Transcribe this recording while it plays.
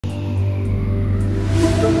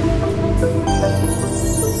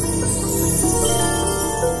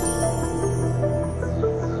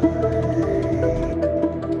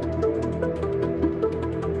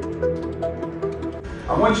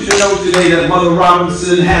know today that Mother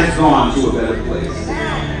Robinson has gone to a better place?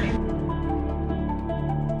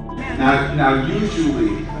 Now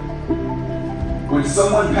usually, when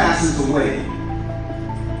someone passes away,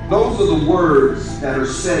 those are the words that are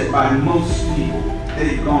said by most people.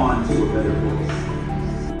 They've gone to a better place.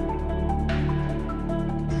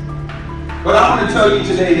 But I want to tell you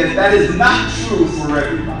today that that is not true for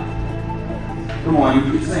everybody. Come on,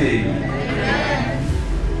 you can say amen.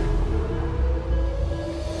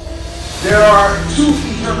 There are two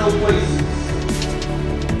eternal places.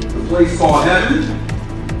 A place called heaven.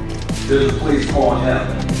 There's a place called hell.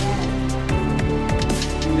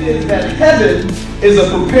 It is that heaven is a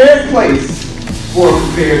prepared place for a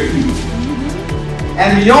prepared people.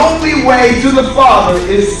 And the only way to the Father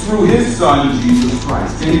is through His Son, Jesus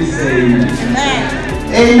Christ. Can you say amen?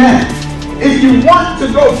 Amen. Amen. If you want to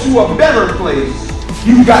go to a better place,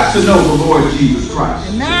 you've got to know the Lord Jesus Christ.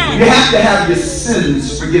 Amen. You have to have your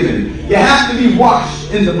sins forgiven. You have to be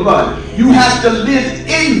washed in the blood. You have to live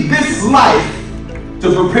in this life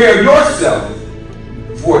to prepare yourself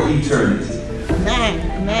for eternity. Amen.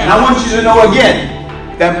 Amen. And I want you to know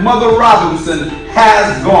again that Mother Robinson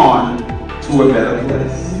has gone to a better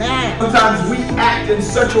place. Amen. Sometimes we act in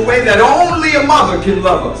such a way that only a mother can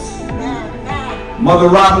love us. Amen. Mother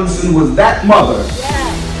Robinson was that mother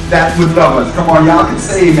that would love us. Come on, y'all can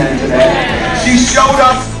say amen to that. Amen. She showed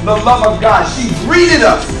us the love of God. She greeted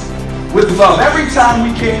us with love. Every time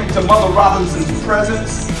we came to Mother Robinson's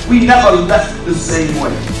presence, we never left the same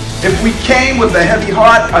way. If we came with a heavy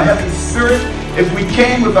heart, a heavy spirit, if we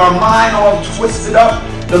came with our mind all twisted up,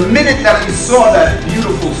 the minute that we saw that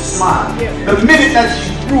beautiful smile, the minute that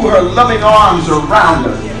she threw her loving arms around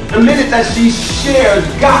us, the minute that she shared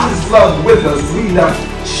God's love with us, we left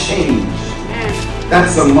changed.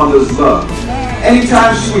 That's a mother's love.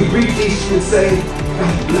 Anytime she would greet me, she would say,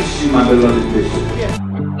 God bless you, my beloved Bishop.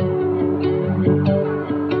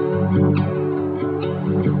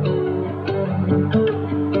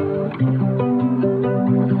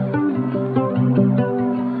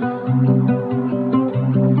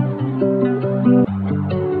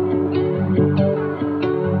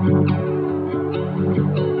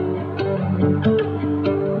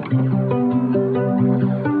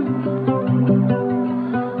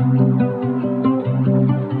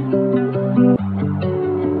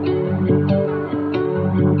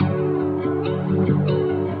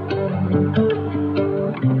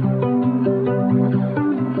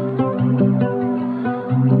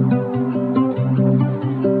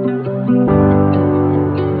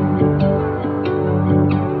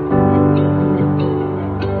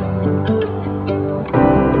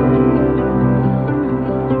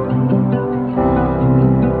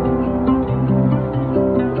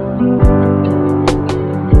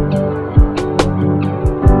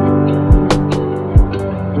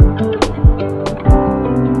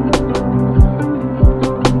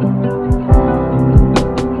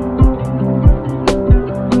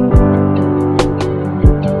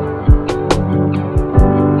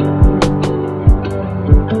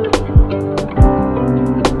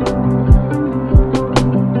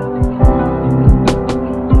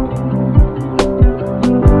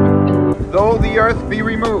 Be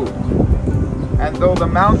removed, and though the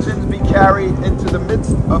mountains be carried into the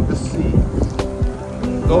midst of the sea,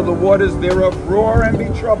 though the waters thereof roar and be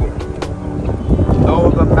troubled, though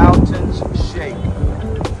the mountains shake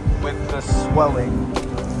with the swelling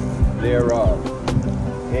thereof.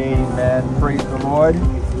 Amen. Praise the Lord.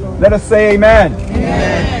 Let us say amen.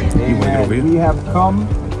 Amen. Amen. We have come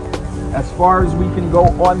as far as we can go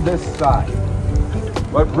on this side,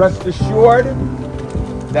 but rest assured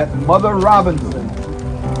that Mother Robinson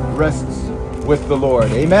rests with the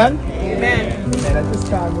Lord. Amen? Amen. And at this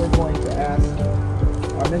time, we're going to ask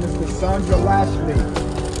our minister, Sandra Lashley,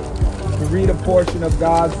 to read a portion of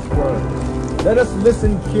God's Word. Let us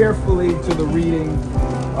listen carefully to the reading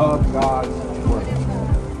of God's Word.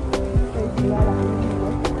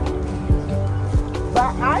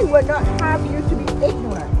 But I would not have you to be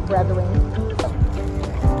ignorant, brethren.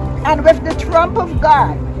 And with the trump of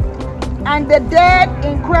God, and the dead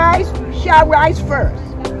in Christ shall rise first.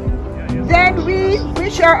 Then we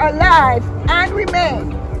which are alive and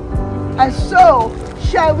remain, and so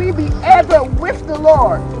shall we be ever with the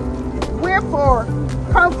Lord. Wherefore,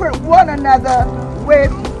 comfort one another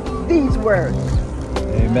with these words.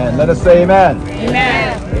 Amen. Let us say amen.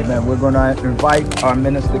 Amen. Amen. We're going to invite our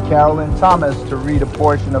minister, Carolyn Thomas, to read a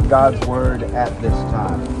portion of God's Word at this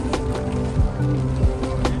time.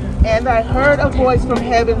 And I heard a voice from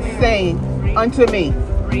heaven saying unto me,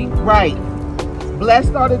 Write,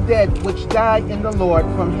 blessed are the dead which die in the Lord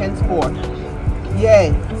from henceforth.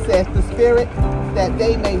 Yea, saith the Spirit, that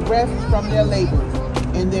they may rest from their labors,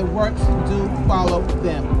 and their works do follow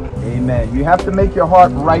them. Amen. You have to make your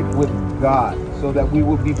heart right with God so that we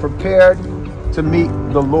will be prepared to meet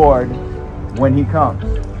the Lord when he comes.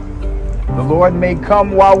 The Lord may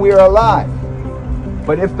come while we are alive,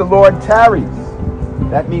 but if the Lord tarries,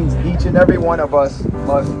 that means each and every one of us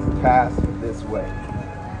must pass this way.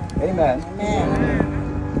 Amen.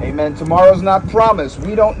 Amen. Amen. Tomorrow's not promised.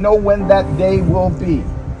 We don't know when that day will be.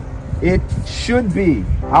 It should be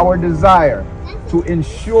our desire to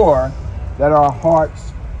ensure that our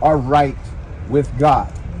hearts are right with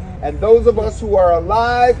God. And those of us who are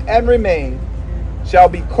alive and remain shall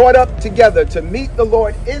be caught up together to meet the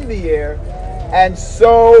Lord in the air, and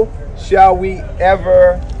so shall we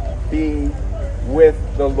ever be with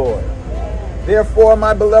the Lord. Therefore,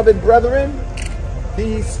 my beloved brethren,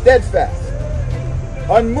 be steadfast,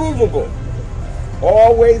 unmovable,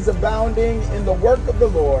 always abounding in the work of the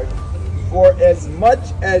Lord, for as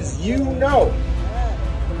much as you know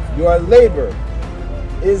your labor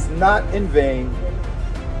is not in vain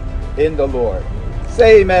in the Lord.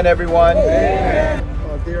 Say amen, everyone. Amen.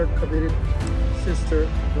 Our dear committed Sister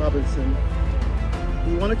Robinson,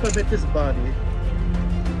 we want to commit this body,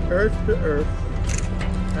 earth to earth,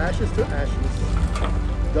 ashes to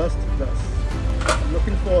ashes, dust to dust,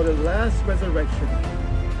 looking for the last resurrection.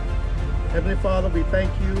 Heavenly Father, we thank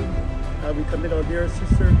you and we commit our dear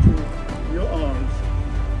sister to your arms,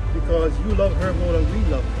 because you love her more than we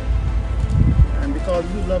love her. And because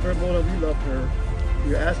you love her more than we love her,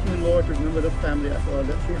 we are asking, Lord, to remember the family that are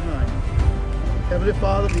left behind. Heavenly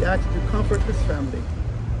Father, we ask you to comfort this family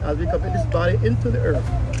as we commit this body into the earth.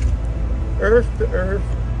 Earth to earth,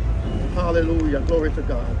 hallelujah, glory to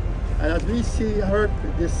God. And as we see her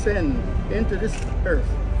descend into this earth,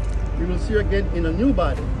 we will see her again in a new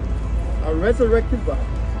body, a resurrected body,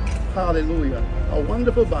 hallelujah, a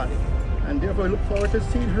wonderful body. And therefore we look forward to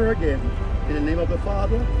seeing her again. In the name of the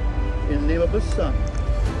Father, in the name of the Son,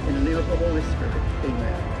 in the name of the Holy Spirit.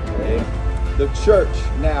 Amen. The church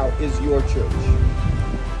now is your church.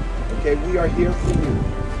 Okay, we are here for you.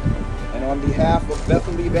 And on behalf of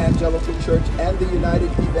Bethel Evangelical Church and the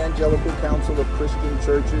United Evangelical Council of Christian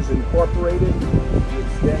Churches Incorporated, we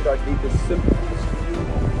extend our deepest sympathies to you,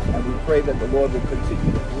 and we pray that the Lord will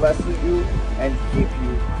continue to bless you and keep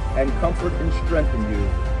you and comfort and strengthen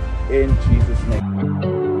you in Jesus'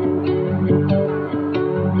 name.